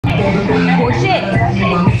Push it.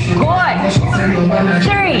 Good.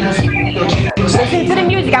 3. Listen to the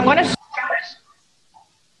music. I'm gonna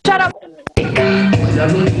shut up.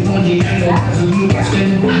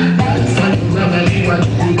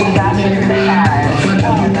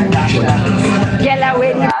 Yellow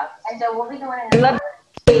with love.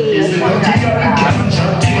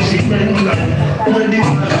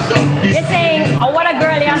 You're saying, oh, what a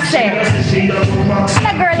girl you say. What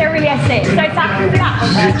a girl you really say. So it's a flash.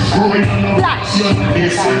 Flash.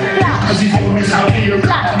 Flash.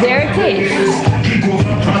 Flash. There it is.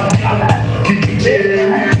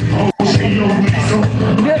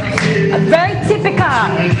 Very typical.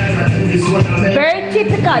 Very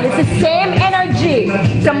typical. It's the same energy.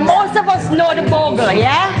 So most of us know the bogle,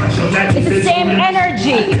 yeah? It's the same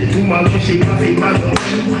energy.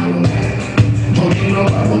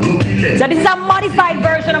 So this is a modified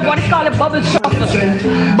version of what is called a bubble shuffle.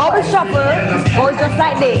 Bubble shuffle goes just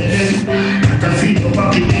like this.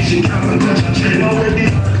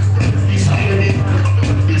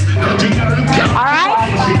 Alright?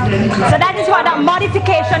 So that is what that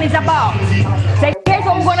modification is about. So here's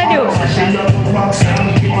what we're going to do.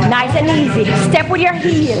 Nice and easy. Step with your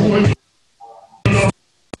heel.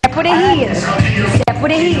 Step with the heel. Step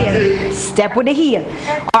with the heel. Step with the heel.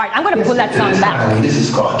 Alright, I'm going to pull that song back. This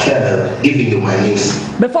is called Keller, giving you my news.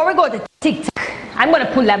 Before we go to TikTok, I'm going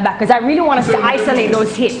to pull that back because I really want us to isolate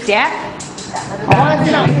those hips, yeah?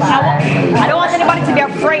 I don't want anybody to be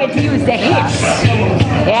afraid to use their hips.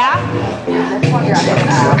 Yeah? I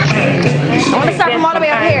want to start from all the way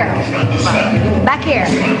up here. Back here.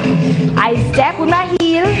 I step with my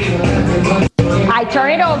heel. I turn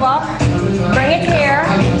it over. Bring it here.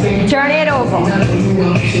 Turn it over.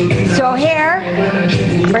 So here.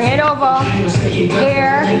 Bring it over.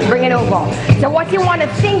 Here. Bring it over. So what you want to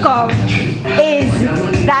think of is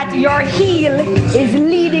that your heel is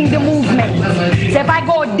leading the movement. So if I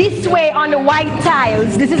go this way on the white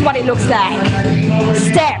tiles, this is what it looks like.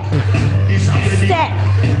 Step, step,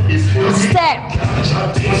 step,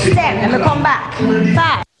 step, and we come back.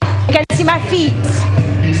 5. You can see my feet.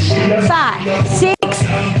 5, 6,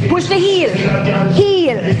 push the heel,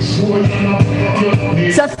 heel.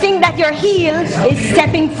 So think that your heel is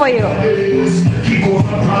stepping for you.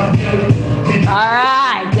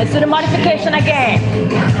 Alright, let's do the modification again.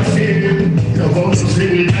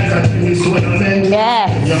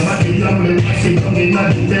 Yes.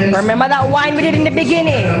 Remember that whine we did in the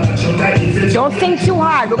beginning. Don't think too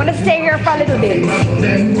hard. We're going to stay here for a little bit.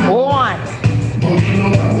 1,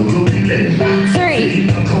 3,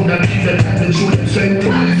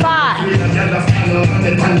 5.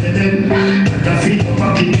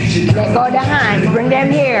 Let go of the hands. Bring them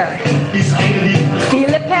here. Feel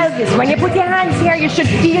the pelvis. When you put your hands here, you should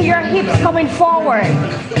feel your hips coming forward.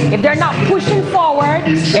 If they're not pushing forward,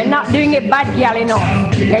 you're not doing it bad girl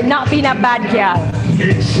enough. You're not being a bad girl.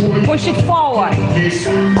 Push it forward.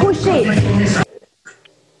 Push it.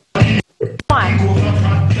 1,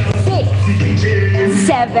 6,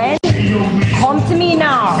 7. Come to me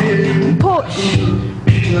now. Push.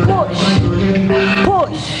 Push.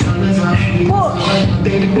 Push.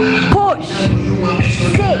 Push. Push.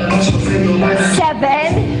 6, 7.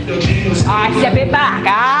 Alright, step it back.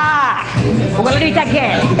 We're gonna do it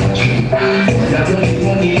again.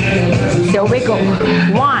 There we go. 1,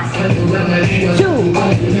 2,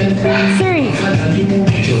 3,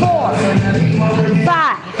 4,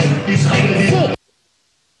 5, 6,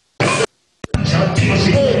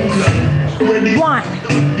 8. 1,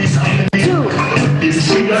 2,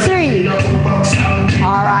 3.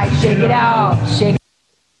 Alright, shake it out. Shake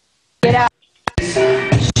it out.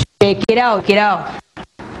 Shake it out. Get out.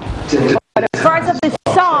 For the first of this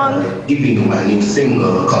song,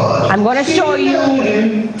 I'm going to show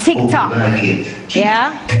you TikTok.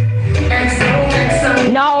 Yeah?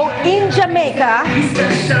 Now, in Jamaica,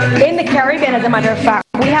 in the Caribbean, as a matter of fact,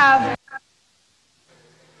 we have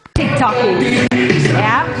TikTok.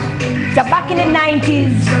 Yeah? So back in the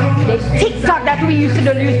 90s, the TikTok that we used to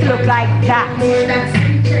do used to look like that.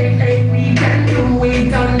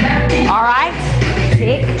 Alright?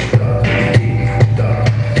 Tick.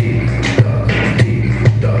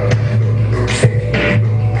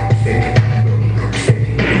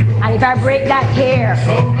 And if I break that hair,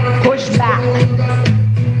 push back,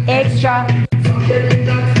 extra,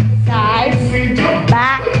 side,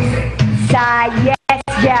 back, side, yes,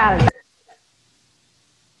 girl.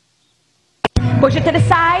 Push it to the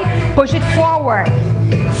side, push it forward,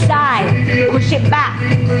 side, push it back,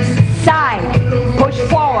 side, push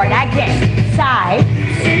forward, again, side,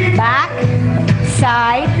 back,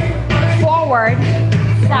 side, forward,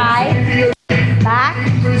 side, back,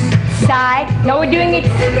 side. Now we're doing it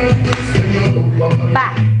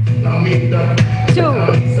back, 2,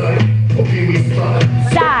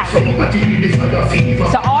 side.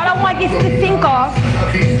 So all I want you to think of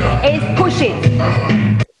is push it.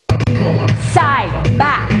 Side,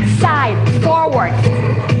 back, side, forward,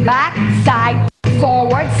 back, side,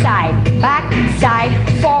 forward, side, back, side,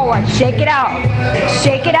 forward. Shake it out.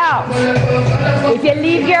 Shake it out. If you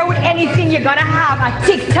leave here with anything, you're gonna have a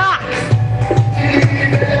tick-tock.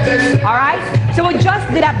 Alright? So we just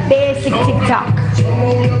did a basic tick-tock.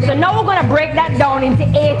 So now we're gonna break that down into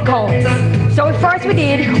 8 counts. So first we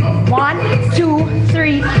did 1, 2,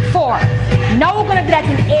 3, 4. Now we're gonna do that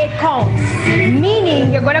in 8 counts.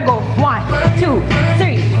 Meaning you're gonna go 1, 2,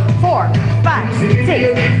 3, 4, 5,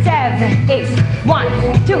 6, 7, 8. 1,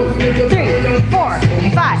 2, 3, 4,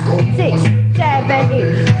 5, 6, 7,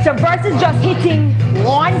 8. So versus just hitting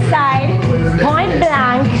one side, point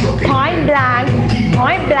blank, point blank,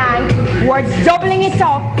 point blank. We're doubling it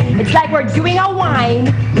up. It's like we're doing a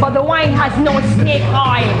wine, but the wine has no snake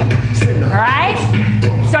oil. Right?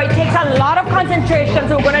 So it takes a lot of concentration,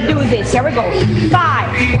 so we're gonna do this. Here we go.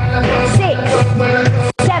 5, 6,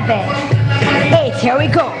 7, 8. Here we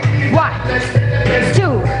go. 1,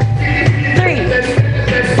 2, 3,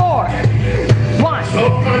 4. 1,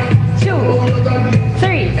 2,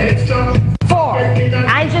 3, 4.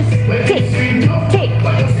 And just tick, tick,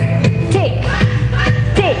 tick,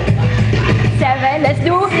 tick. 7. Let's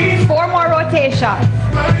do 4 more rotations.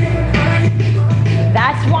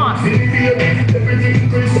 That's 1.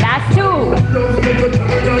 That's 2.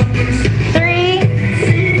 3.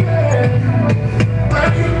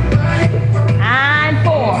 And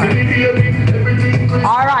 4.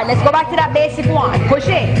 Alright, let's go back to that basic one. Push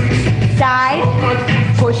it. Side.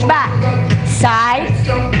 Push back. Side.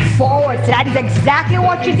 Forward. So that is exactly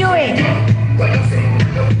what you're doing.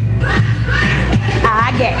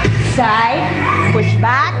 Again. Side. Push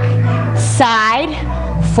back. Side.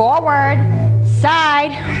 Forward.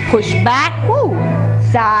 Side, push back, woo.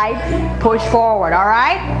 Side, push forward, all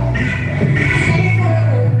right?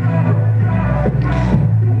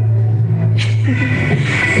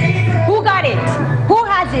 Who got it? Who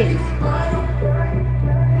has it?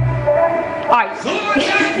 All right.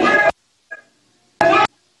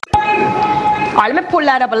 All right, let me pull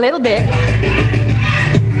that up a little bit.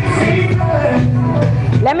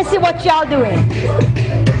 Let me see what y'all doing.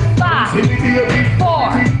 5,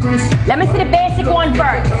 4. Let me see the basic one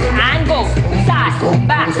first. And go. Side,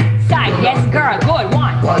 back, side. Yes, girl. Good.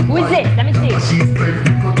 1. Who is this? Let me see.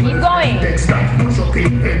 Keep going.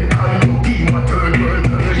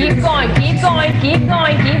 Keep going. Keep going. Keep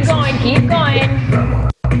going. Keep going. Keep going.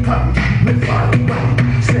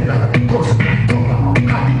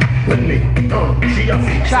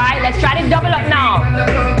 Let's try to double up now.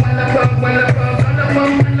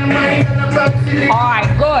 Alright,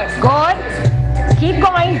 good, good. Keep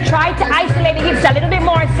going. Try to isolate the hips a little bit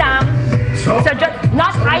more, Sam. So just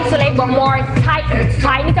not isolate, but more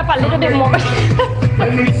tighten it up a little bit more.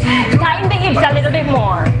 Tighten the hips a little bit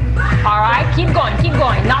more. Alright, keep going, keep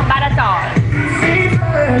going. Not bad at all.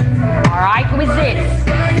 Alright, who is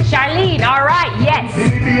this? Charlene, alright, yes.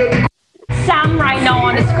 Sam right now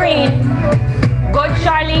on the screen. Good,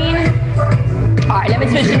 Charlene. Alright, let me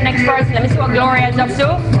switch to the next person. Let me see what Gloria is up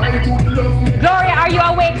to. Gloria, are you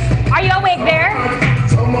awake? Are you awake there?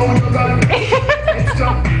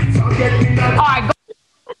 Alright,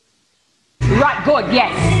 right, good,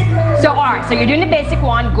 yes. So, alright, so you're doing the basic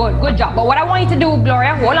one. Good, good job. But what I want you to do,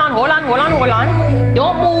 Gloria, hold on.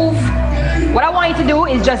 Don't move. What I want you to do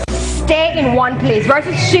is just stay in one place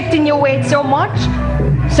versus shifting your weight so much.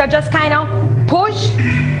 So just kind of push,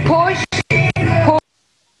 push, push.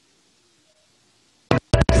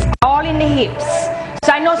 All in the hips.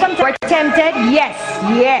 So I know sometimes we're tempted. Yes,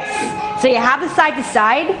 yes. So you have the side to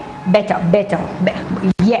side. Better.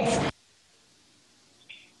 Yes.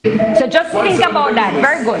 So just think about that.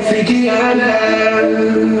 Very good.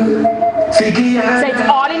 So it's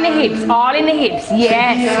all in the hips. All in the hips.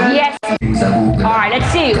 Yes, yes. All right,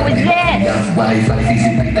 let's see. Who is this?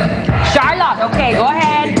 Charlotte. Okay, go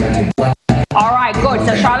ahead. All right, good.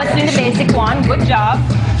 So Charlotte's doing the basic one. Good job.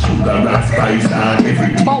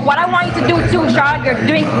 But what I want you to do too, Charlotte, you're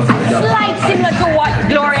doing slight similar to what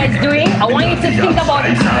Gloria is doing. I want you to think about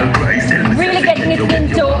really getting it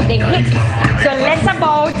into the hips. So less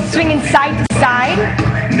about swinging side to side.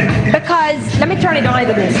 Because, let me turn it on a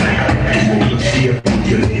little bit.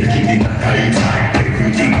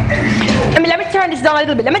 Let me turn this down a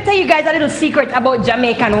little bit. Let me tell you guys a little secret about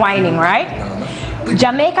Jamaican whining, right?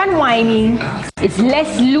 Jamaican whining is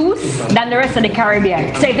less loose than the rest of the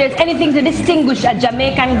Caribbean. So if there's anything to distinguish a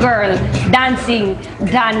Jamaican girl dancing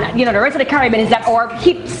than, you know, the rest of the Caribbean, is that our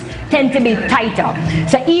hips tend to be tighter.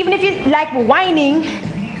 So even if you like whining,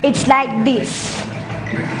 it's like this.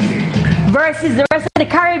 Versus the rest of the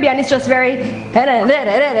Caribbean, it's just very,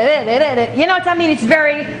 you know what I mean? It's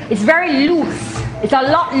very loose. It's a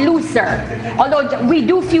lot looser. Although we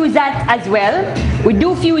do fuse that as well. We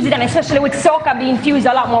do fuse it, and especially with soca being fused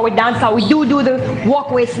a lot more with dancehall, we do the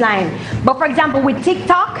walk waistline. But for example, with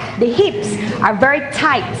TikTok, the hips are very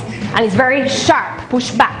tight and it's very sharp.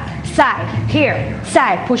 Push back, side, here,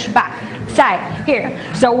 side, push back, side, here.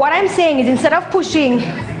 So what I'm saying is, instead of pushing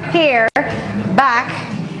here, back,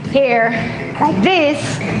 here, like this,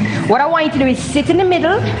 what I want you to do is sit in the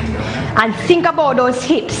middle and think about those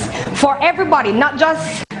hips. For everybody, not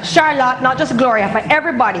just Charlotte, not just Gloria, for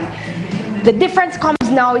everybody. The difference comes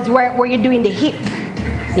now is where you're doing the hip.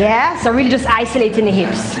 Yeah? So really just isolating the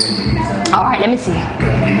hips. Alright, let me see.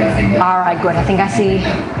 Alright, good. I think I see.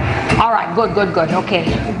 Alright, good. Okay.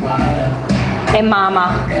 Hey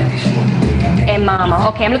mama. Hey mama.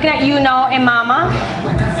 Okay, I'm looking at you now, hey mama.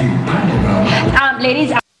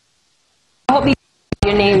 Ladies, I hope you know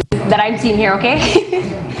your name that I'm seeing here, okay?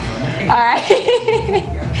 Alright.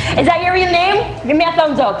 Is that your real name? Give me a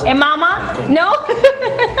thumbs up. Hey mama? No?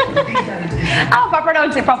 I hope I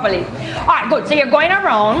pronounce it properly. Alright, good. So you're going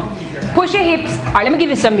around. Push your hips. Alright, let me give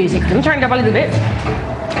you some music. Let me turn it up a little bit.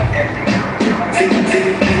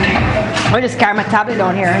 I'll just carry my tablet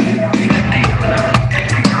down here.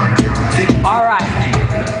 Alright.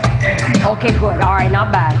 Okay, good. Alright,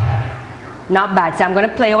 not bad. Not bad. So I'm going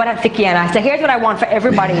to play over that Fikiana. So here's what I want for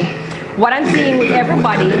everybody. What I'm seeing with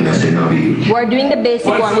everybody, we're doing the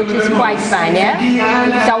basic one, which is quite fine, yeah?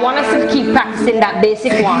 So I want us to keep practicing that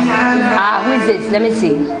basic one. Who is this? Let me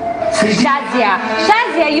see. Shazia.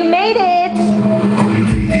 Shazia, you made it!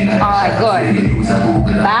 Alright, good.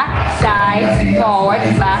 Back, side, forward,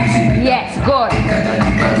 back. Yes, good.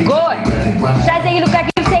 Good. Shazia, you look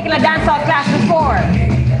like you've taken a dancehall class before.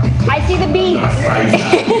 I see the beats.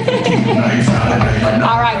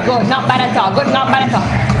 Alright, good. Not bad at all. Good, not bad at all.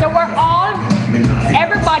 So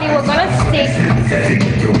everybody, we're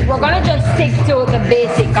gonna just stick to the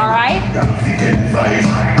basic, alright?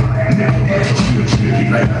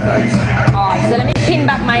 Alright, so let me pin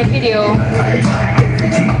back my video.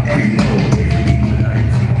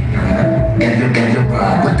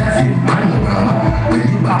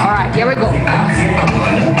 Alright, here we go.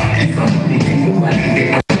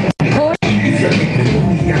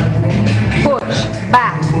 Push,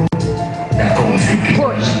 back,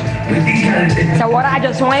 push. So what I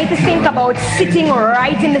just want you to think about, sitting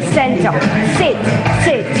right in the center. Sit,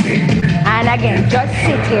 and again, just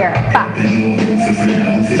sit here, back,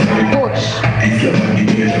 push.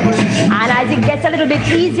 And as it gets a little bit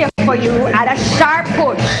easier for you, add a sharp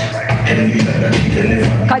push.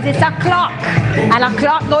 Because it's a clock, and a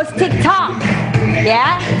clock goes tick-tock.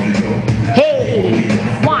 Yeah? Hey,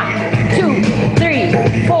 1, 2, 3,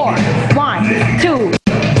 4. 1, 2,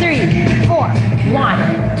 3, 4. 1,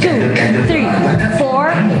 2, 3,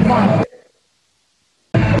 4. 1.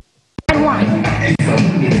 And 1.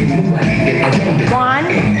 1.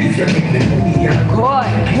 Good.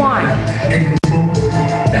 1.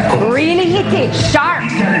 Really hit it. Sharp.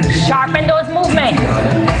 Sharpen those movements.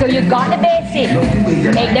 So you got the basic.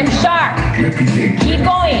 Make them sharp. Keep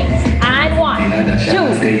going. And 1,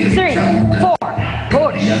 2, 3, 4.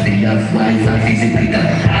 Push.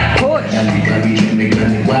 Push.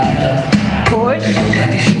 Push.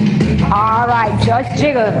 Alright, just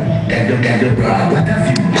jiggle.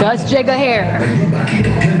 Just jiggle here.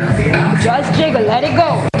 Just jiggle. Let it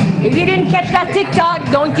go. If you didn't catch that TikTok,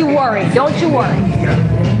 don't you worry. Don't you worry.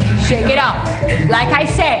 Shake it out. Like I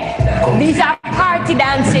said, these are party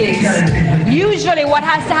dances. Usually what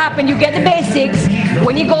has to happen, you get the basics.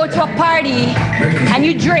 When you go to a party and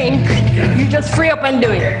you drink, you just free up and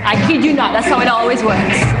do it. I kid you not, that's how it always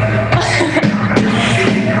works.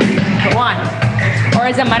 Come on. Or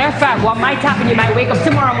as a matter of fact, what might happen, you might wake up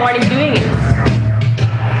tomorrow morning doing it.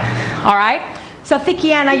 Alright? So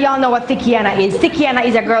Thikiana, y'all know what Thikiana is. Thikiana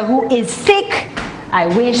is a girl who is thick. I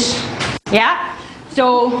wish. Yeah?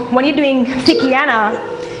 So when you're doing Thikiana,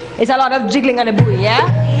 it's a lot of jiggling on the booty, yeah?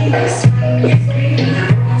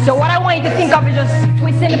 So what I want you to think of is just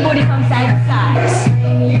twisting the booty from side to side.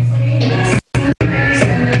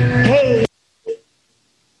 Hey.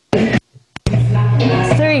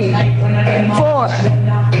 3, 4,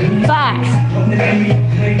 5.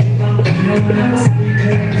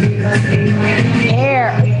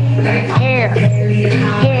 Hair, hair, hair,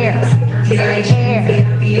 hair,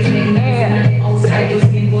 hair,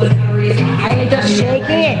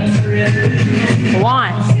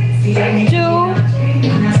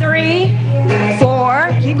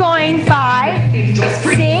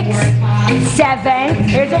 7.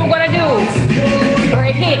 Here's what we're gonna do.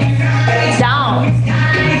 Break it down.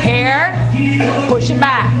 Here, push it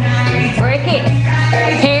back. Break it.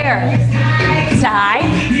 Here, side,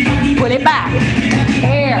 pull it back.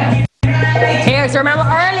 Here. Here. So remember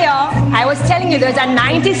earlier, I was telling you there's a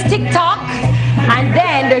 90s TikTok, and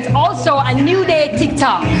then there's also a new day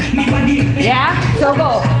TikTok. Yeah? So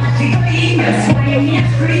go.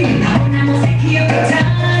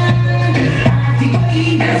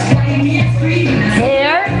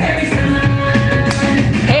 Here.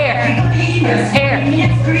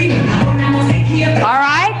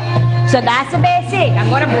 Alright? So that's the basic. I'm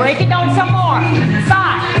going to break it down some more.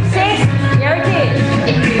 5, 6, here it is.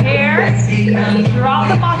 Here, drop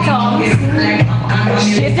the bottom,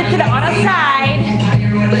 shift it to the other side,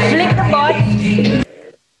 flip the butt,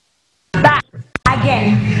 back again,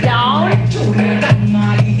 down with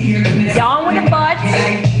the butt,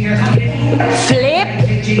 flip,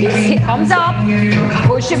 it comes up,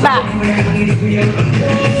 push it back,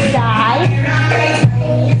 side,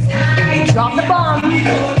 drop the bum,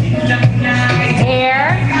 here,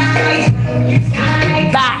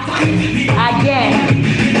 back, again,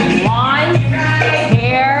 1,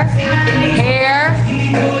 here, here,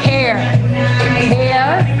 here, here,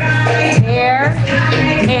 here,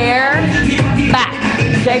 here, back.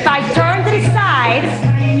 So if I turn to the side,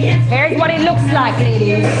 here's what it looks like,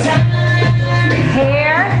 ladies.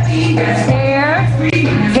 Here, here,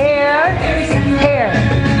 here, here.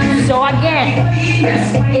 So again,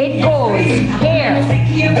 it goes here.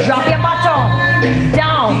 Drop your bottom,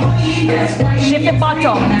 down, shift the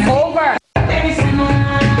bottom, over,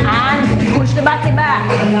 and push the body back.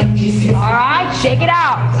 Alright, shake it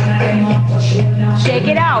out. Shake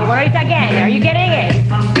it out. Work it again. Are you getting it?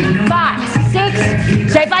 5,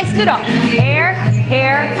 6. So if I stood up, here,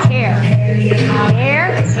 here, here, here,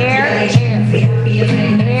 here, here, here,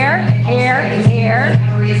 here, here,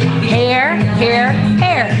 here, here,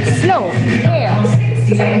 here, slow, here.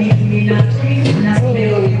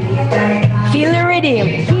 Feel the rhythm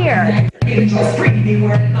here.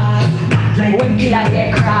 When you like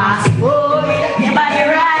that cross, your body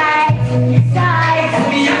right side.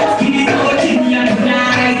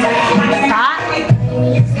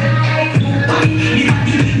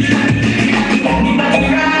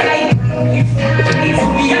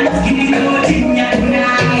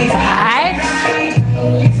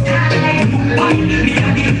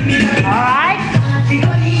 Alright.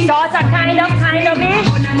 Thoughts are kind of-ish.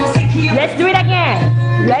 Let's do it again.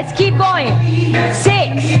 Let's keep going. 6,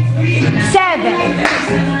 7.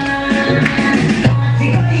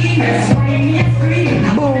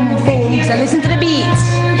 Boom, boom. So listen to the beats.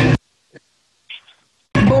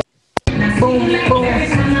 Boom, boom, boom,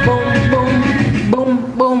 boom, boom, boom,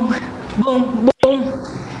 boom, boom, boom.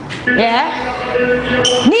 Yeah?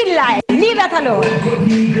 Need light. Leave that alone.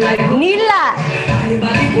 Need light.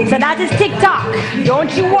 So that is TikTok.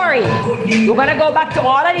 Don't you worry. We're going to go back to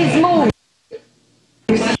all of these moves.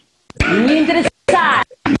 Lean to the side.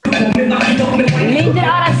 Lean to the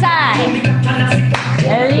other side.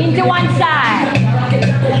 Lean to one side.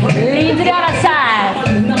 Lean to the other side.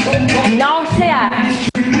 Now side.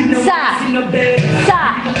 Side.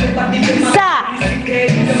 Side. Side.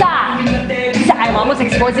 Side. I'm almost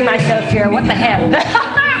exposing myself here. What the hell?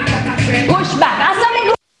 Push back. That's something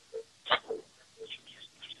good.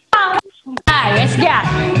 Yes, yeah.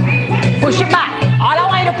 Push it back. All I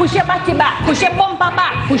want you to push your body back. Push your bumper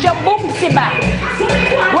back. Push your boomsy back.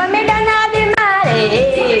 When me done have the money.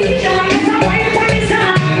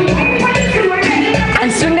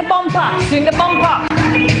 And swing the bumper. Swing the bumper.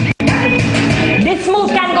 This move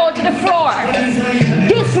can go to the floor.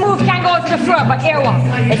 This move can go to the floor, but here what?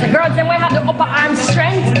 It's the girls that might have the upper arm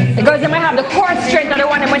strength. The girls that might have the core strength are the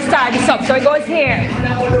one that might start this up. So it goes here.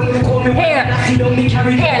 Here.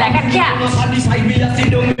 Here, like a cat.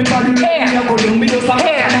 Here.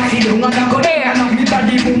 Here.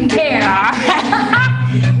 Here.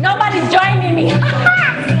 Nobody's joining me.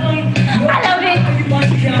 I love it.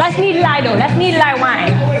 Let's need light though. Let's need light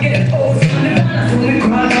wine.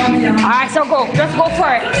 Alright, so go. Just go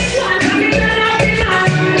for it.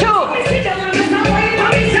 2.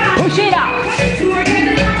 Push it up.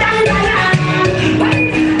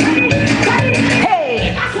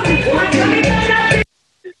 Hey.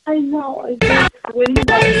 I know. I just win.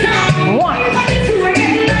 1.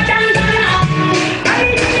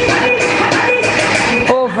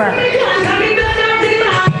 Over.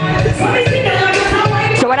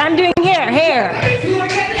 So what I'm doing here. Here.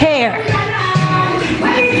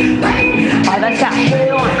 Oh, that's that.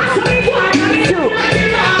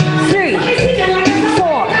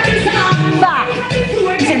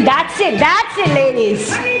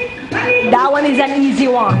 is an easy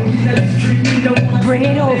one. Bring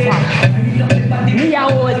it over. Me a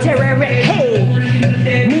old terror, hey.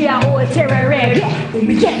 Me a old terror,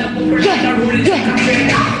 yeah.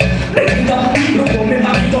 Let it go. Let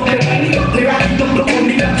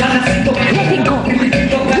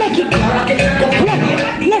it go.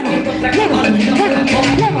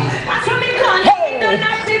 Level.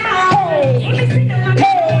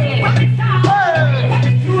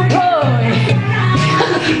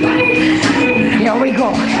 Here we go.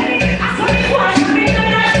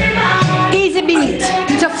 Easy beat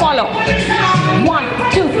to follow. 1,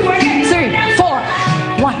 2, 3, 4.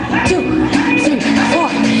 1, 2, 3, 4.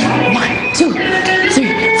 1, 2,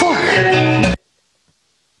 3, 4.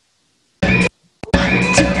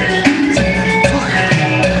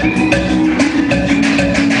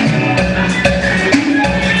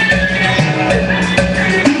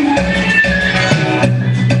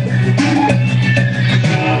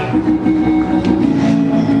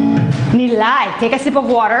 Take a sip of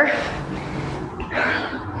water.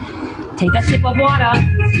 Take a sip of water.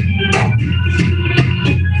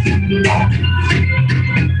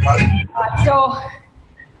 So,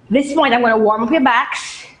 this point I'm going to warm up your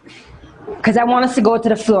backs because I want us to go to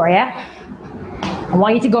the floor, yeah? I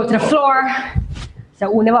want you to go to the floor. So,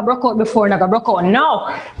 we never broke out before, never broke out. No.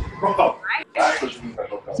 Right?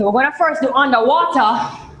 So, we're going to first do underwater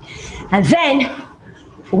and then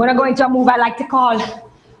we're going to go into a move I like to call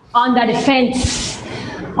under the fence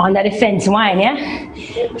wine, yeah?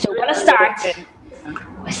 So we're gonna start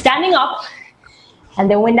standing up, and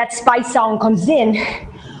then when that spice sound comes in,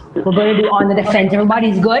 we're gonna do under the fence.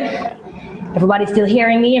 Everybody's good? Everybody's still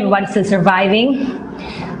hearing me? Everybody's still surviving?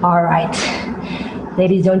 All right.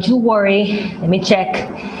 Ladies, don't you worry. Let me check.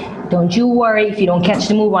 Don't you worry if you don't catch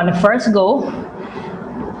the move on the first go.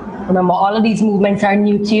 Remember, all of these movements are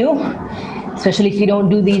new to you. Especially if you don't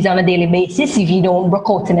do these on a daily basis, if you don't break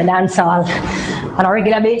out in the dance hall on a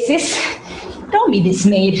regular basis, don't be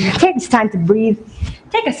dismayed. Take this time to breathe.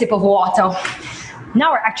 Take a sip of water.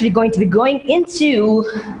 Now we're actually going to be going into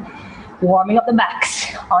warming up the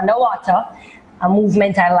backs underwater, a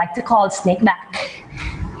movement I like to call snake back.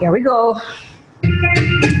 Here we go.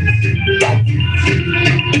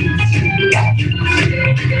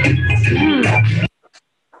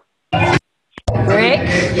 Break.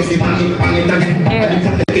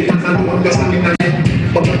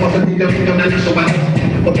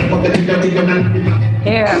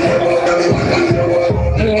 Here.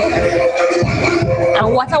 And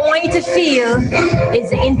what I want you to feel is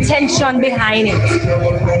the intention behind it.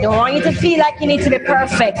 I don't want you to feel like you need to be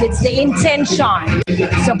perfect. It's the intention.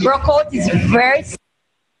 So Bruk Out is very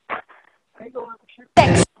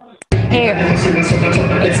sexy. Here.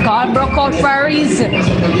 It's called Bruk Out for a reason.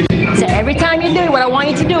 So every time you do it, what I want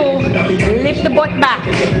you to do, lift the butt back.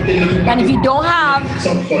 And if you don't have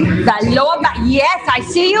that lower back, yes, I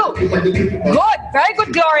see you. Good, very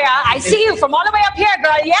good, Gloria. I see you from all the way up here,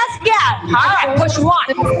 girl. Yes, girl. All right, push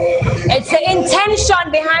one. It's the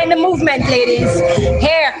intention behind the movement, ladies.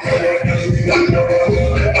 Here.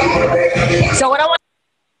 So what I want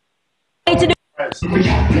you to do,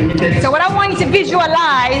 what I want you to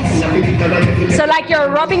visualize, so like you're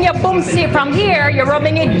rubbing your boom stick from here, you're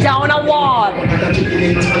rubbing it down a wall.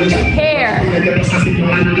 Here.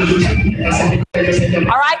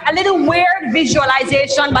 All right, a little weird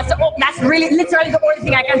visualization, but that's really literally the only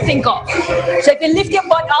thing I can think of. So if you lift your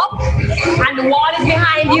butt up and the wall is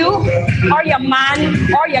behind you, or your man,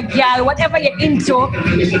 or your gal, whatever you're into,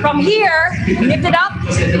 from here, lift it up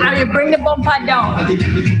and you bring the bumper down.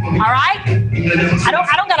 All right? I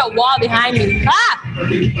don't got a wall behind me. Ah!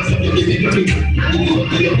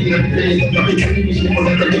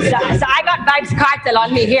 So I got Vibes Cartel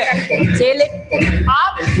on me here. See it?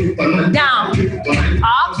 Up, down,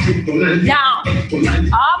 up, down,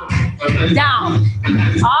 up, down,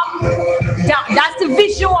 up, down. That's the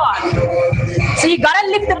visual. So you gotta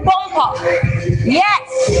lift the bumper. Yes.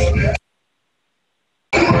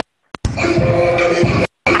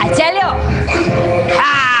 I tell you.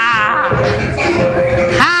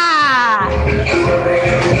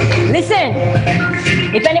 Listen,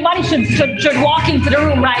 if anybody should walk into the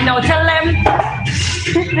room right now, tell them,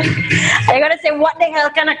 they're going to say, what the hell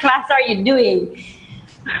kind of class are you doing?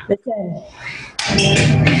 Listen.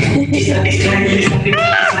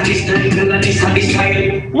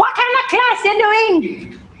 What kind of class you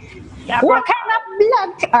doing? What kind of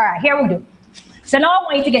blood? All right, here we go. So now I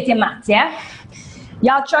want you to get your maths, yeah?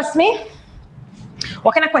 Y'all trust me?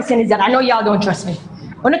 What kind of question is that? I know y'all don't trust me.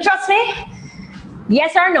 Want to trust me?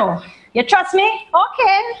 Yes or no? You trust me?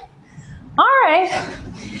 Okay. All right.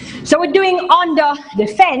 So we're doing under the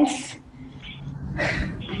fence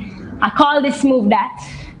I call this move that.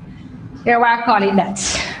 Here why I call it that.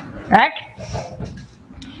 Right?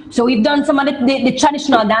 So we've done some of the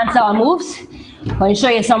traditional dancehall moves. I'm going to show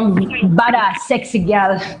you some badass, sexy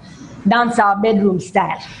girl dancehall bedroom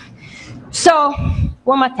style. So,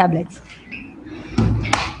 one more tablet.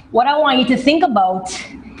 What I want you to think about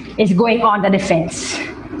is going on the fence.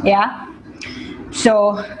 Yeah?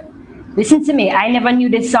 So, listen to me. I never knew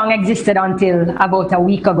this song existed until about a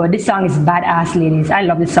week ago. This song is badass, ladies. I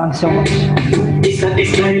love this song so much.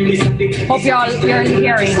 Hope you're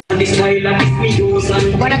hearing.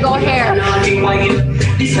 I'm gonna go here.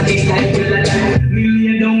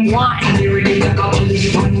 1.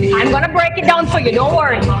 I'm gonna break it down for you. Don't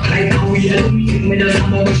worry. We're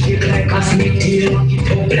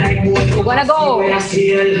gonna go. 1, 2,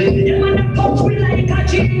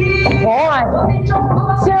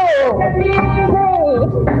 3.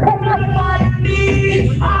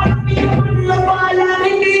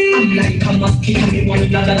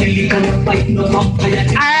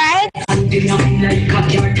 Alright.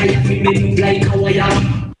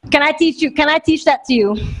 Can I teach you? Can I teach that to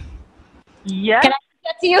you? Yeah. Can I teach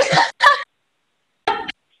that to you?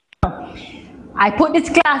 I put this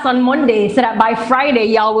class on Monday so that by Friday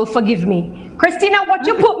y'all will forgive me. Christina, what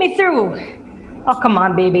you put me through? Oh, come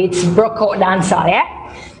on, baby. It's Bruk Out Dancehall, yeah?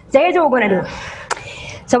 So here's what we're going to do.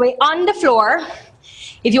 So we're on the floor.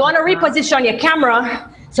 If you want to reposition your camera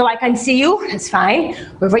so I can see you, it's fine.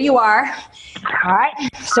 Wherever you are. All right.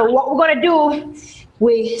 So what we're going to do,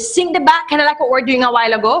 we sink the back, kind of like what we were doing a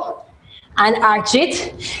while ago, and arch it.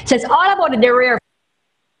 So it's all about the rear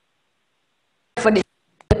for the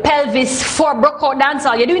pelvis for Bruk Out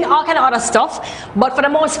Dancehall. You're doing all kind of other stuff, but for the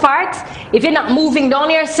most part, if you're not moving down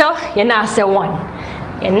here, so you're not say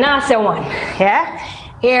 1. You're not say 1. Yeah?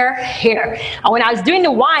 Here, here. And when I was doing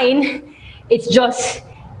the whine, it's just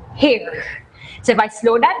here. So if I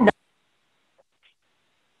slow that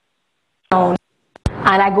down,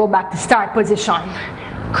 and I go back to start position,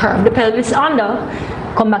 curve the pelvis under,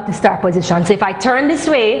 come back to start position. So if I turn this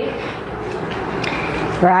way,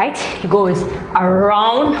 right, it goes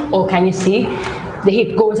around. Oh, can you see? The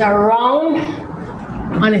hip goes around,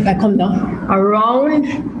 and if I come down, around,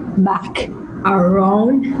 back,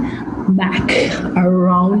 around, back,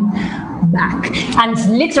 around, back. And it's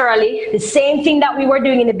literally the same thing that we were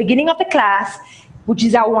doing in the beginning of the class, which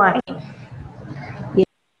is a whine.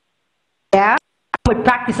 Yeah? With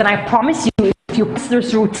practice, and I promise you, if you pass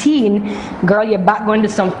this routine, girl, you're back going to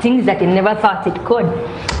some things that you never thought it could.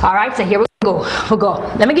 All right, so here we go. We'll go.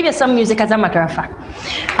 Let me give you some music as a matter of fact.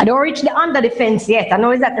 I don't reach the under the fence yet. I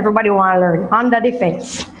know that everybody want to learn. Under the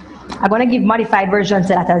fence. I'm going to give modified versions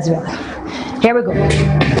to that as well. Here we go.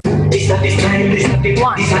 1.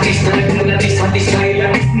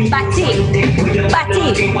 Bati.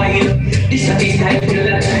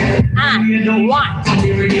 And 1. 3.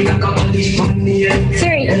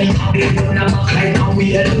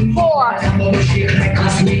 4.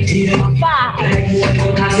 5.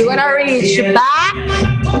 You're gonna reach back,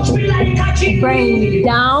 bring it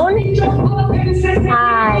down,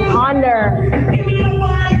 and under.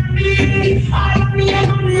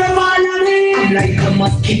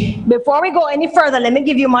 Before we go any further, let me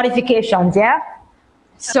give you modifications, yeah?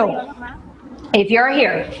 So, if you're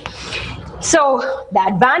here, so the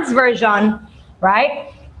advanced version,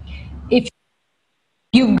 right? If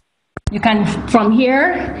you can, from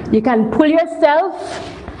here, you can pull yourself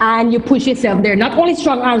and you push yourself there. Not only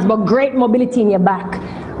strong arms, but great mobility in your back,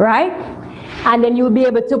 right? And then you'll be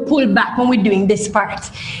able to pull back when we're doing this part.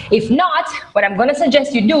 If not, what I'm gonna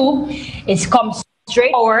suggest you do is come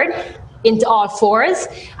straight forward into all fours,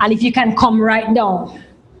 and if you can come right down,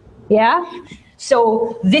 yeah?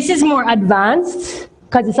 So this is more advanced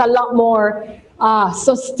because it's a lot more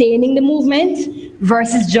sustaining the movement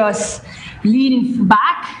versus just leaning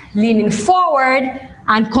back, leaning forward,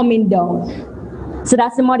 and coming down. So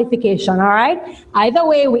that's the modification, all right? Either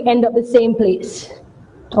way, we end up the same place,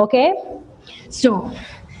 okay? So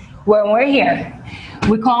when we're here,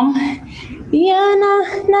 we come, yeah, na,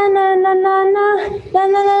 na, na, na, na, na, na,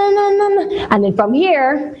 na, na, na. And then from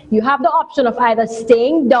here, you have the option of either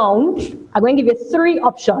staying down. I'm going to give you 3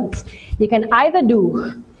 options. You can either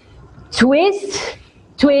do twist,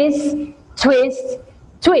 twist, twist,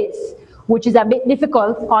 twist, which is a bit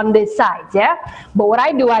difficult on the sides, yeah? But what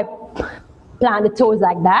I do, I plant the toes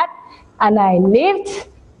like that, and I lift,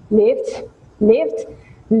 lift, lift,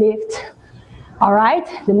 lift. All right,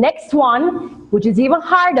 the next one, which is even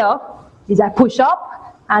harder, is I push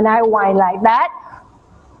up and I whine like that.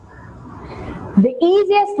 The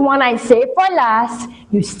easiest one I save for last,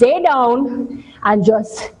 you stay down and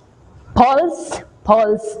just pulse,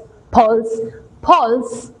 pulse, pulse,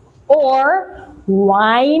 pulse or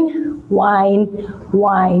whine, whine,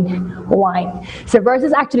 whine, whine. So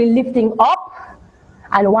versus actually lifting up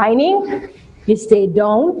and whining, you stay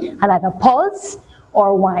down and either pulse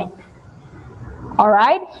or whine. All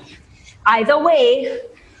right? Either way,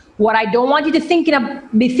 what I don't want you to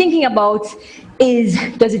be thinking about is,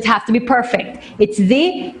 does it have to be perfect? It's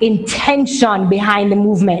the intention behind the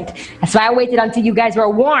movement. That's why I waited until you guys were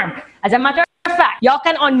warm. As a matter of fact, y'all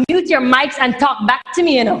can unmute your mics and talk back to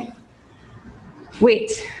me, you know.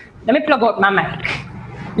 Wait, let me plug out my mic.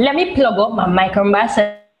 Let me plug out my mic. Once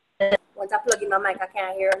I plug in my mic, I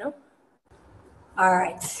can't hear, no? All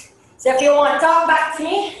right. So if you want to talk back to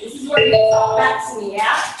me, this is where you talk back to me,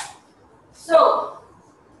 yeah? So,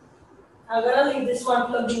 I'm going to leave this one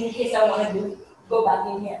plugged in case I want to go back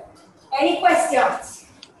in here. Any questions?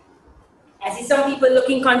 I see some people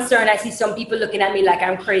looking concerned. I see some people looking at me like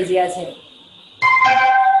I'm crazy as hell.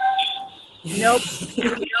 Nope.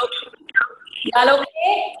 Nope. Y'all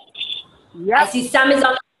okay? Yep. I see Sam is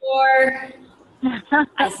on the floor.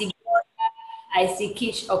 I see Gloria. I see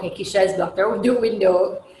Keisha. Okay, Keisha is blocked through the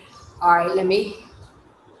window. All right, let me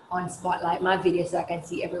on spotlight my video so I can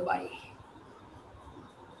see everybody.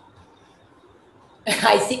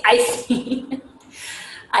 I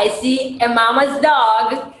see a mama's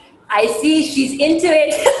dog. I see she's into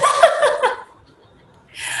it.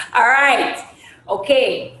 All right.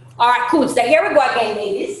 Okay. All right, cool. So here we go again,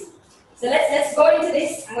 ladies. So let's go into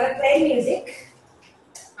this. I'm gonna play the music.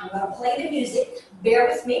 I'm gonna play the music. Bear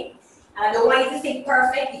with me. And I don't want you to think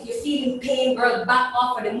perfect. If you're feeling pain, girl, back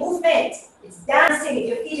off of the movement. It's dancing. If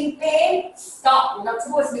you're feeling pain, stop. You're not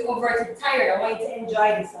supposed to be overtly tired. I want you to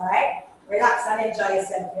enjoy this, all right? Relax and enjoy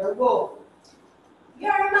yourself. Here we go.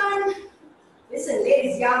 You're a man. Listen,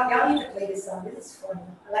 ladies, y'all need to play this song. This is fun.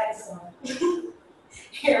 I like this song.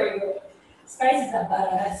 Here we go. Spice is a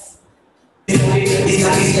badass.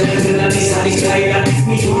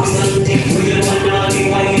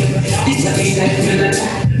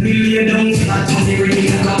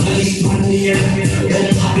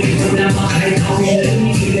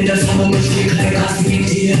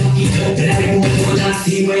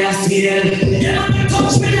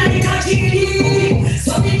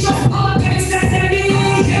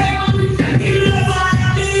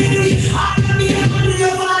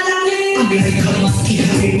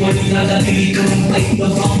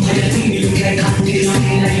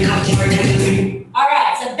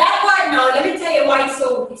 Alright, so that part now, let me tell you why it's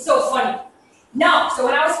so funny. Now, so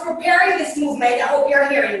when I was preparing this movement, I hope you're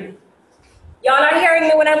hearing me. Y'all not hearing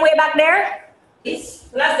me when I'm way back there? When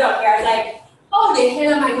I was down here, I was like, how the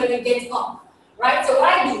hell am I going to get up? Right, so what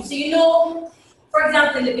I do, so you know, for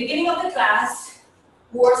example, in the beginning of the class,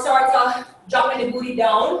 we're sort of dropping the booty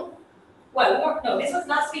down. Well, no, this was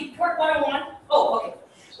not speed twerk 101. Oh, okay.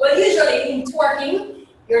 Well, usually in twerking,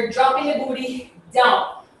 you're dropping the booty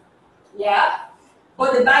down. Yeah?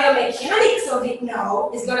 But the biomechanics of it now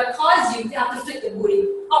is going to cause you to have to flip the booty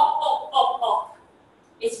up, up, up, up.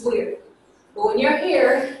 It's weird. But when you're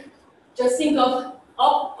here, just think of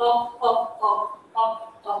up, up, up, up,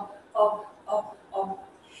 up, up, up, up, up.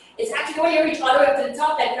 It's actually when you reach all the way up to the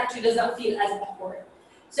top that it actually doesn't feel as awkward.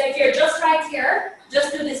 So if you're just right here,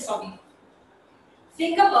 just do this for me.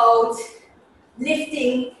 Think about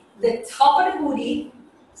lifting the top of the booty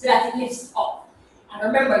so that it lifts up. And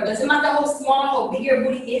remember, it doesn't matter how small, how big your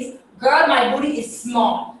booty is. Girl, my booty is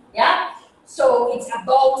small. Yeah? So it's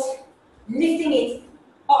about lifting it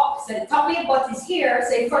up. So the top of your butt is here.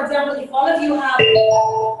 So for example, if all of you have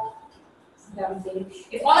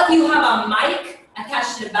a mic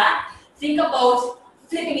attached to the back, think about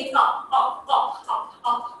flipping it up, up, up, up,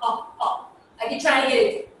 up, up, up. Like you're trying to get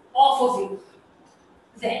it off of you.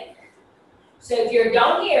 Then. So if you're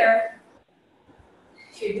down here,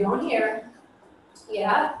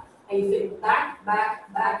 yeah, and you flip back,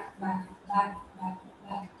 back, back, back, back, back,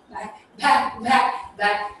 back, back, back, back,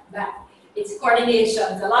 back, back. It's coordination.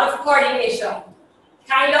 It's a lot of coordination.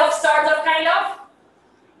 Kind of, start up, kind of.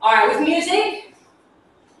 All right, with music.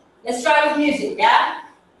 Let's try with music, yeah?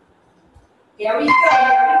 Here we go,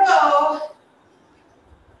 here we go.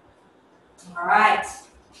 All right.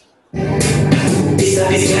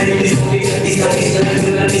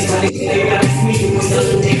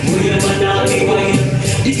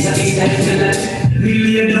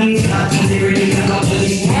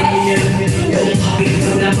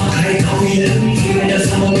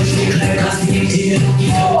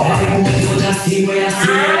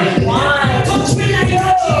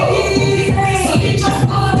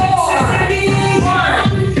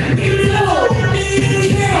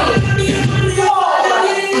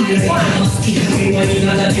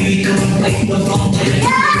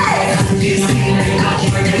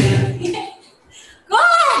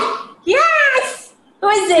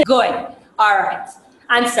 Good. All right.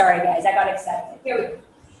 I'm sorry, guys. I got excited. Here we go.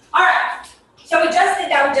 All right. So we just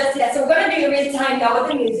did that. We just did that. So we're going to do it real time now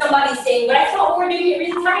with the music. Somebody's saying, but I thought we were doing it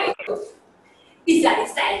real time.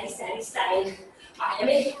 Style. All right, let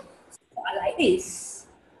me start like this.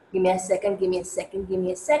 Give me a second.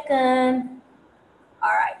 All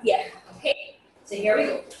right, yeah. Okay. So here we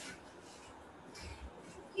go.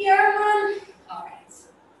 Here, one. All right.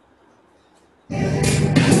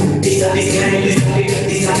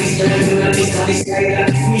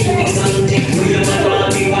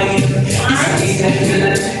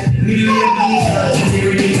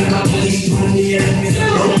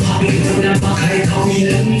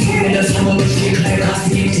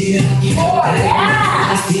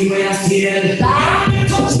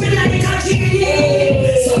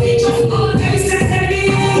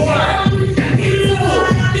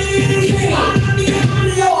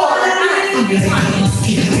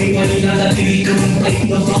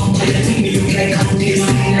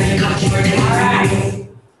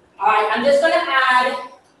 Alright, I'm just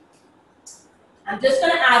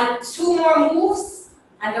gonna add 2 more moves,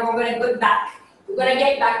 and then we're gonna go back. We're gonna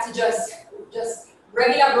get back to just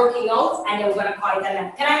regular working out, and then we're gonna call it a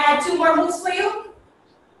night. Can I add 2 more moves for you?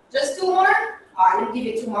 Just 2 more? Alright, let me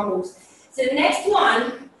give you 2 more moves. So the next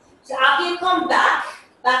one, so after you come back,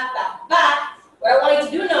 what I want you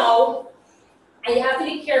to do now, and you have to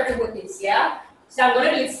be careful with this, yeah? So I'm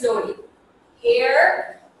gonna do it slowly.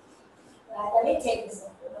 Here, let me take this off.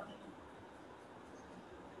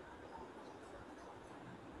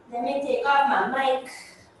 Let me take off my mic.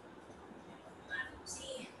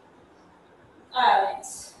 See. Alright.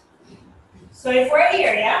 So if we're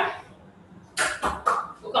here, yeah?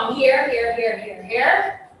 We'll come here.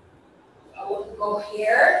 I will go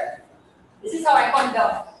here. This is how I come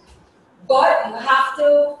down. But you have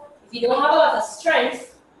to, if you don't have a lot of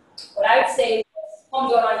strength, what I would say is come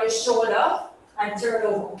down on your shoulder and turn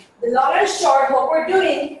over. The long and short, what we're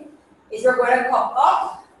doing is we're going to come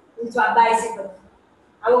up into a bicycle.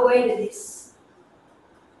 And we're going to do this.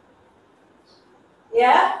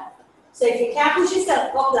 Yeah? So if you can't push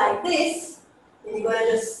yourself up like this, then you're going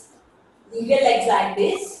to just leave your legs like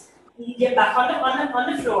this. You get back on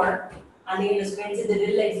the floor, and then you're just going to do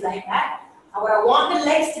the legs like that. And what I want the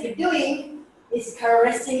legs to be doing is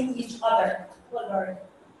caressing each other. Oh Lord.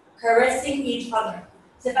 Caressing each other.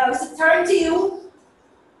 So if I was to turn to you,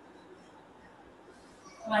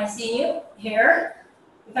 am I seeing you? Here.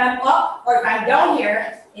 If I'm up or if I'm down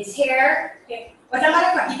here, it's here. Okay. But no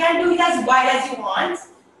matter what, you can do it as wide as you want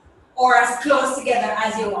or as close together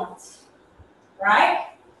as you want. Right?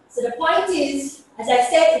 So the point is, as I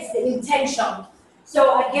said, it's the intention.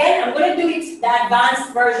 So again, I'm going to do it the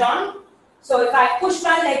advanced version. So if I push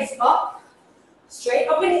my legs up, straight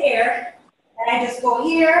up in the air, and I just go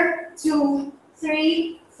here, 2,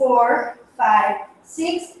 3, 4, 5,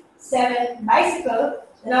 6, 7, bicycle,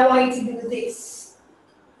 then I want you to do this.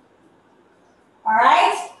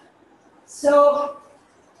 Alright? So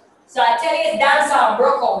I tell you, it's dancehall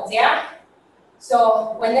Bruk Out, yeah?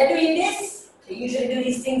 So when they're doing this, they usually do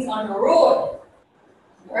these things on the road.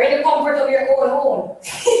 You're in the comfort of your own home.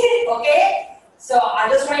 Okay? So I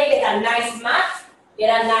just want you to get a nice mat,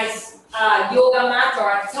 get a nice yoga mat or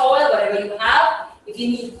a towel, whatever you have. If you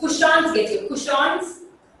need cushions, get your cushions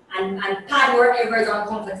and pad wherever is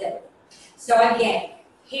uncomfortable. So again,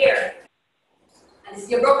 here, and this is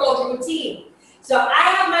your Bruk Out routine. So I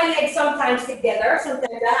have my legs sometimes together,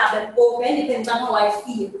 sometimes I have them open, depends on how I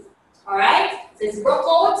feel. Alright? So it's Bruk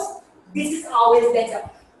Out, this is always better.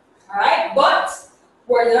 Alright? But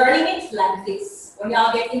we're learning it like this. When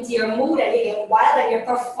y'all get into your mood and you get wild and you're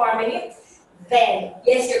performing it, then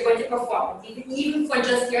yes, you're going to perform it. Even for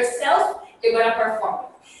just yourself, you're going to perform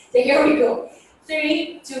it. So here we go.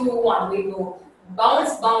 3, 2, 1. We go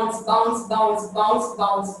bounce, bounce, bounce, bounce, bounce,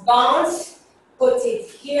 bounce, bounce. Put it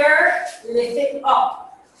here, lift it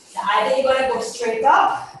up. Now either you're going to go straight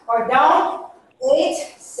up or down.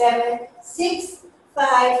 8, 7, 6,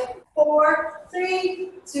 5, 4,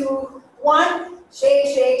 3, 2, 1. Shake,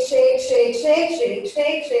 shake, shake, shake, shake, shake,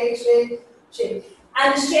 shake, shake, shake, shake.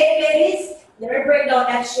 And shake, ladies. Let me break down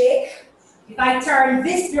that shake. If I turn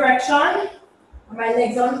this direction, are my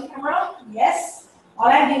legs on camera? Yes. All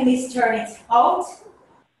I'm doing is turn it out,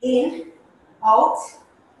 in, out,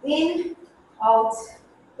 in, out,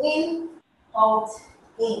 in, out,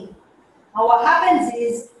 in. And what happens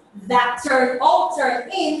is that turn out,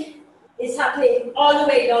 turn in is happening all the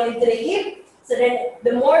way down into the hip. So then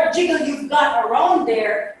the more jiggle you've got around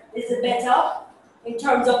there is the better in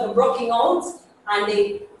terms of the rocking out and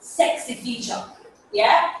the sexy feature.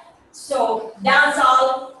 Yeah? So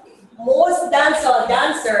dancehall, most dancehall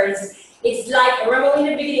dancers, it's like, remember in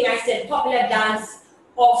the beginning I said popular dance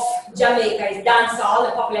of Jamaica is dancehall,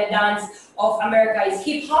 the popular dance of America is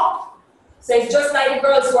hip hop. So it's just like the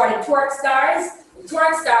girls who are the twerk stars. The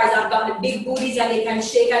twerk stars have got the big booties and they can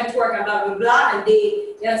shake and twerk and blah blah blah, and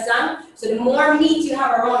they, you understand? So the more meat you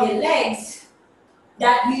have around your legs,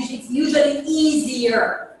 it's usually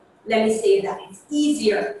easier. Let me say that it's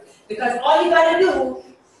easier because all you gotta do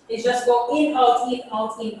is just go in, out, in,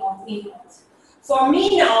 out, in, out, in, out. For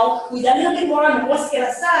me now, who's a little bit more on the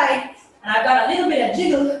muscular side, and I've got a little bit of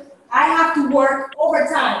jiggle, I have to work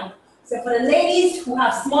overtime. So for the ladies who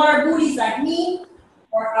have smaller booties like me,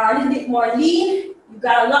 or are a little bit more lean, you've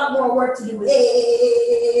got a lot more work to do.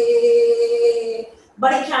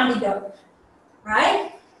 But it can be done,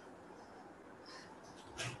 right?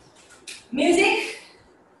 Music.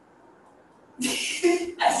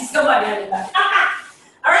 I see somebody on the back.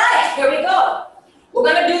 All right, here we go. We're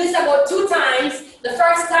gonna do this about 2 times. The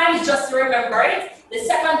first time is just to remember it. The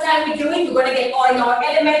second time we do it, we're gonna get all in our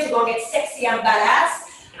elements. We're gonna get sexy and badass,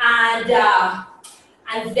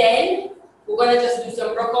 and then we're gonna just do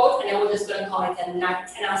some Bruk Out, and then we're just gonna call it a night.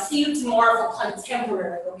 And I'll see you tomorrow for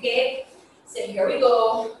contemporary. Okay? So here we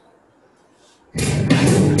go.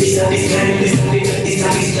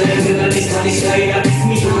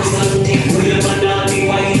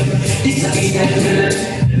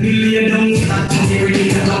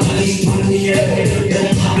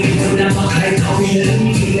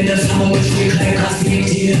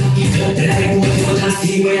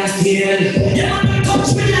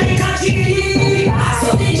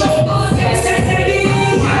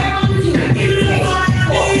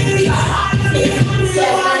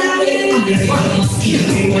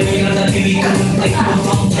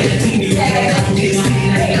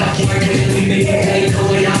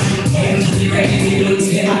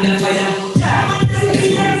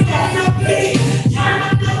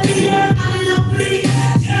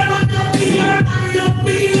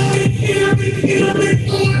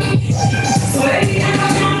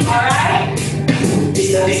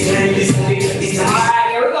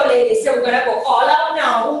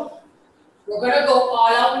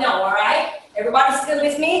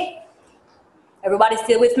 Everybody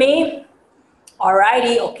still with me?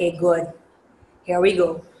 Alrighty, okay, good. Here we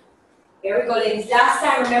go. Here we go, ladies. Last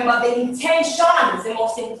time, remember, the intention is the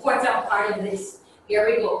most important part of this. Here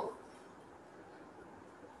we go.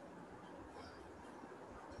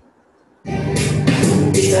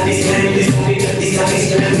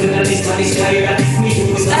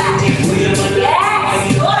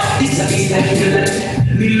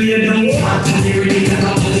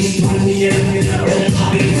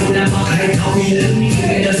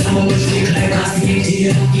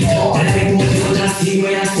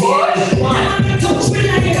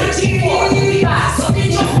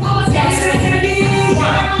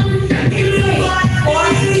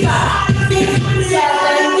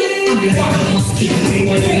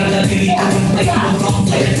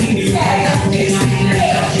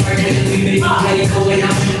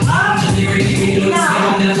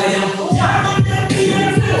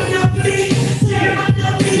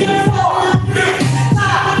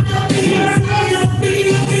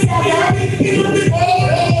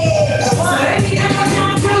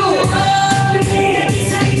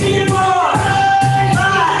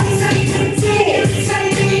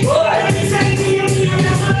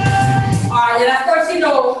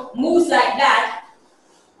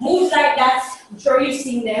 Moves like that, I'm sure you've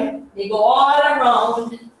seen them. They go all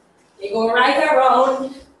around. They go right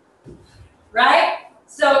around. Right?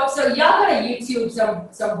 So y'all gotta YouTube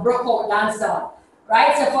some Bruk Out dancehall.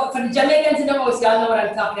 Right? So for the Jamaicans in the house, y'all know what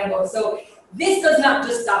I'm talking about. So this does not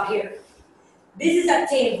just stop here. This is a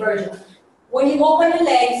tame version. When you open the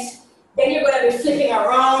legs, then you're gonna be flipping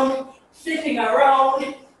around.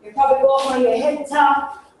 You probably go up on your head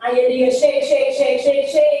top, and you're doing shake, shake, shake, shake,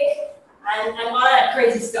 shake. And all that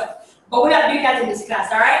crazy stuff. But we're not doing that in this class,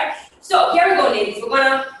 all right? So here we go, ladies.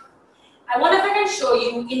 I wonder if I can show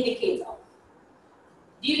you indicator.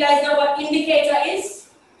 Do you guys know what indicator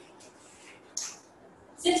is?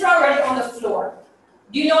 Since we're already on the floor,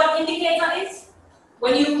 do you know what indicator is?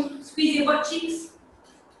 When you squeeze your butt cheeks?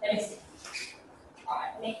 Let me see. All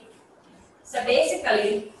right, so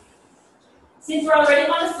basically, since we're already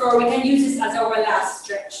on the floor, we can use this as our last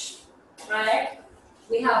stretch, right?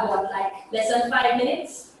 We have what, like less than 5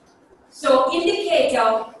 minutes? So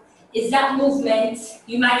indicator is that movement.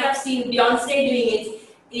 You might have seen Beyonce doing it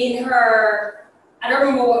in her, I don't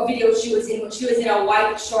remember what video she was in, but she was in her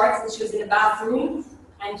white shorts and she was in the bathroom,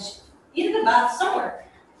 and in the bath somewhere.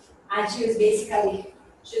 And she was basically,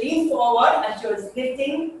 she leaned forward and she was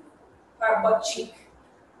lifting her butt cheek.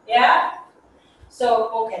 Yeah? So,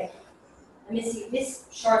 okay. Let me see, this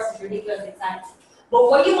shorts is ridiculously tight. But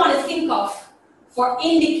what you want to think of for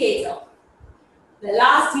indicator, the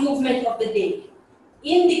last movement of the day,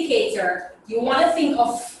 indicator, you want to think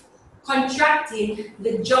of contracting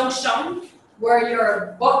the junction where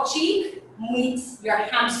your butt cheek meets your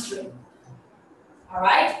hamstring. All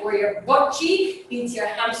right, where your butt cheek meets your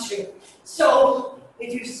hamstring. So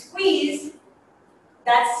if you squeeze,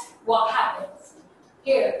 that's what happens.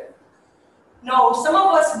 Here. Now, some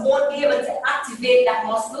of us won't be able to activate that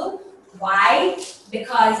muscle. Why?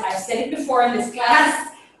 Because I've said it before in this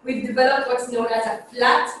class, we've developed what's known as a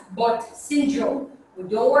flat butt syndrome. We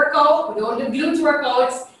don't work out, we don't do glute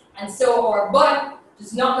workouts, and so our butt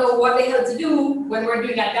does not know what the hell to do when we're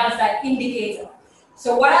doing a dance indicator.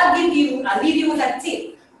 So what I'll leave you with a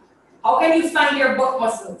tip. How can you find your butt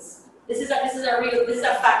muscles? This is a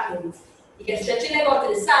fact. You can stretch your leg out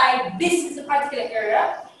to the side. This is a particular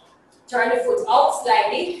area. Turn the foot out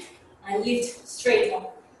slightly and lift straight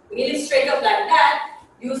up. When you lift straight up like that,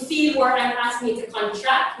 you feel where I'm asking you to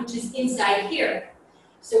contract, which is inside here.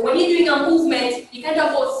 So when you're doing a movement, you can do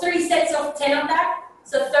about 3 sets of 10 of that.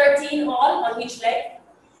 So 13 all on each leg.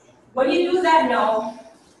 When you do that now,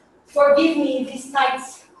 forgive me these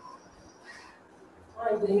tights.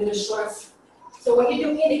 I'm doing the shorts. So when you do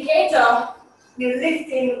indicator, you're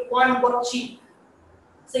lifting one butt cheek.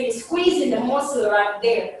 So you're squeezing the muscle right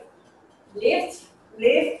there. Lift,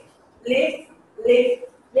 lift, lift, lift,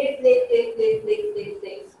 lift, lift, lift, lift, lift, lift,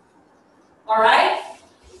 lift. All right?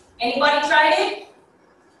 Anybody tried it?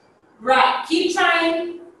 Right. Keep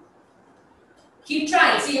trying. Keep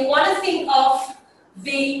trying. So you want to think of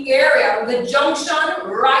the area, the junction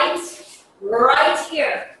right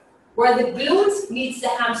here, where the glute meets the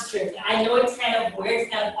hamstring. I know it's kind of weird,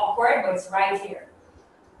 it's kind of awkward, but it's right here.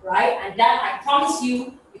 Right? And that, I promise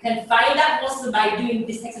you, you can find that muscle by doing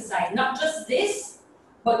this exercise. Not just this,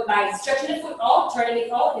 but by stretching the foot out, turning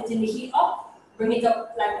it out, lifting the heel up, bring it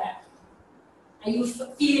up like that. And you feel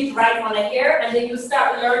it right on the hair, and then you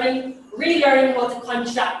start really learning how to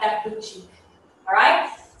contract that glute cheek. All right?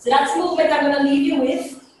 So that's the movement I'm going to leave you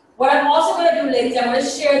with. What I'm also going to do, ladies, I'm going to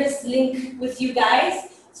share this link with you guys,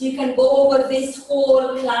 so you can go over this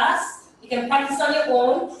whole class. You can practice on your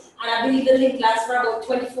own, and I believe the link lasts for about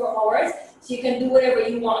 24 hours, so you can do whatever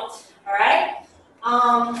you want. All right?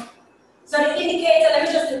 So the indicator, let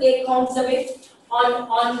me just do 8 counts of it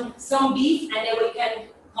on some beat, and then we can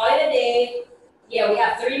call it a day. Yeah, we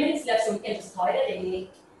have 30 minutes left, so we can just call it a day.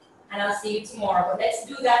 And I'll see you tomorrow. But let's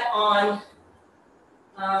do that on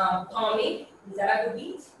Tommy. Is that a good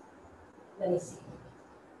beat? Let me see.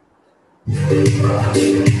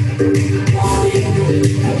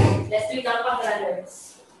 Let's do it on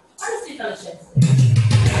Pangalanas. Let's do it on chest.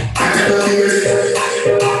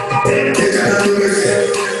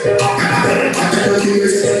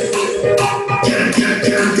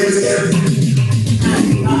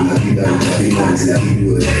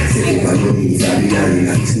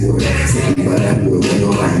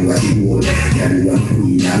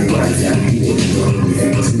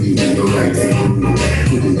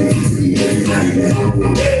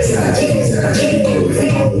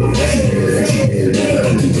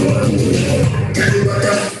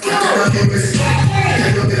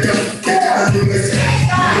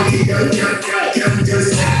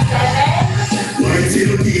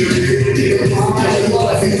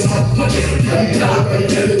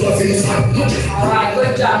 Alright,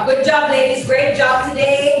 good job ladies, great job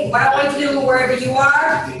today. What I want you to do wherever you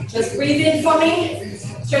are, just breathe in for me,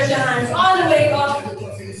 stretch your hands all the way up,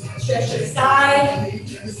 stretch to the side,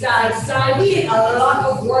 side. We did a lot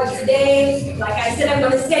of work today. Like I said, I'm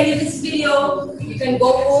going to send you this video. You can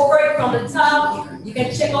go over it from the top, you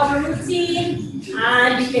can check out the routine,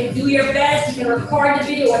 and you can do your best. You can record the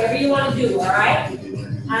video, whatever you want to do, alright?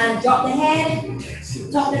 And drop the head,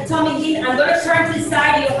 tuck the tummy in. I'm going to turn to the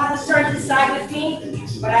side. You don't have to turn to the side with me,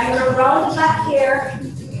 but I'm going to round the back here.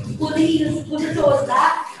 Pull the heels, pull the toes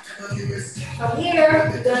back. From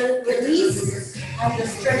here, you're going to release and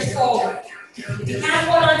just stretch forward. If you can't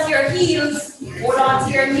hold on to your heels, hold on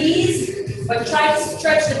to your knees, but try to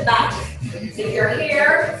stretch the back. So if you're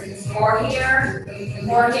here, or here,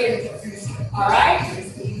 or here. All right?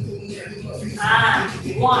 And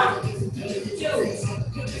 1, 2,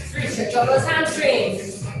 3. Stretch out those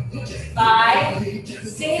hamstrings. 5,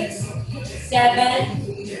 6,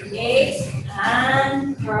 7, 8,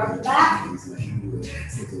 and curve back.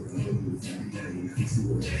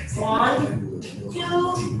 1,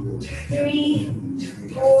 2, 3,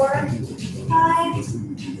 4, 5, 6,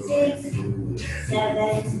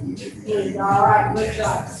 7, 8. All right, good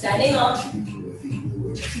job. Standing up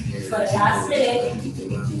for the last minute.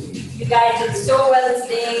 You guys did so well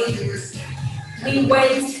today. We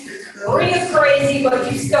went real crazy,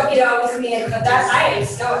 but you stuck it out with me, and for that I am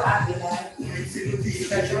so happy, man.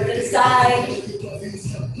 Stretch over to the side,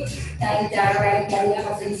 tight down, right, belly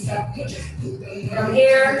up and stuff. From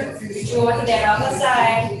here, join that on the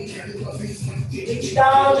side. Reach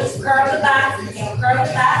down, just curve the back, curve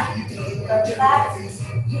the back, curve the back,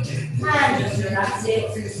 and just relax it.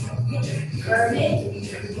 Curve it,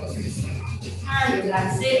 and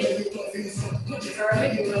relax it. Curve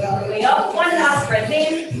it, go all the way up. One last breath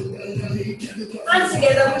in. Hands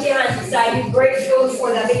together, put your hands aside. You're grateful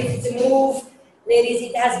for the ability to move. Ladies,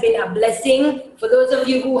 it has been a blessing. For those of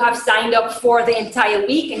you who have signed up for the entire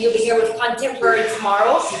week, and you'll be here with Contemporary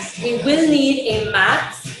tomorrow, we will need a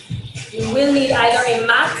mat. You will need either a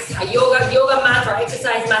mat, a yoga mat or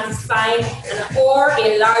exercise mat is fine, or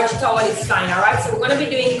a large towel is fine, all right? So we're going to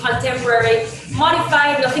be doing Contemporary,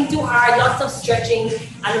 modified, nothing too hard, lots of stretching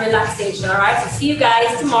and relaxation, all right? So see you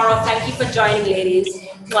guys tomorrow. Thank you for joining, ladies.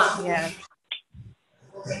 Mwah. Yeah.